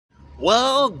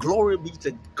Well, glory be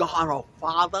to God our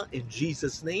Father in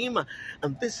Jesus' name.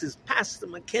 And this is Pastor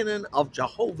McKinnon of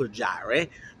Jehovah Jireh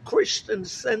Christian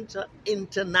Center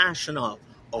International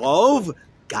of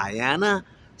Guyana,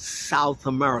 South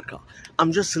America.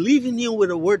 I'm just leaving you with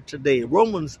a word today,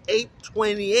 Romans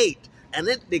 8:28, and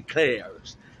it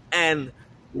declares, and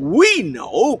we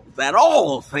know that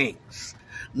all things,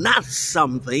 not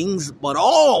some things, but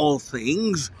all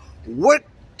things work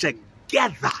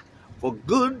together for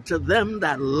good to them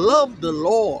that love the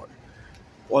Lord,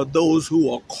 or those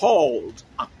who are called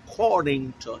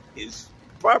according to his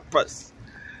purpose.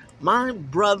 My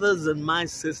brothers and my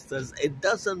sisters, it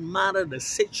doesn't matter the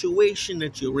situation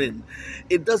that you're in.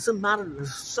 It doesn't matter the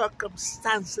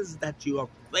circumstances that you are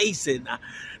facing.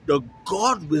 The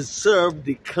God we serve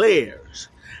declares,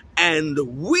 and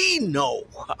we know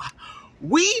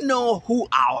who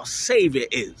our Savior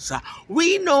is.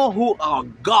 We know who our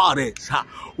God is.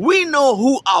 We know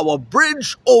who our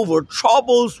bridge over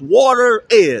troubled water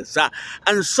is.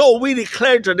 And so we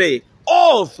declare today,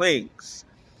 all things.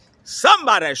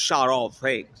 Somebody shout all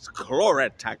things. Glory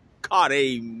to God.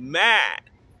 Amen.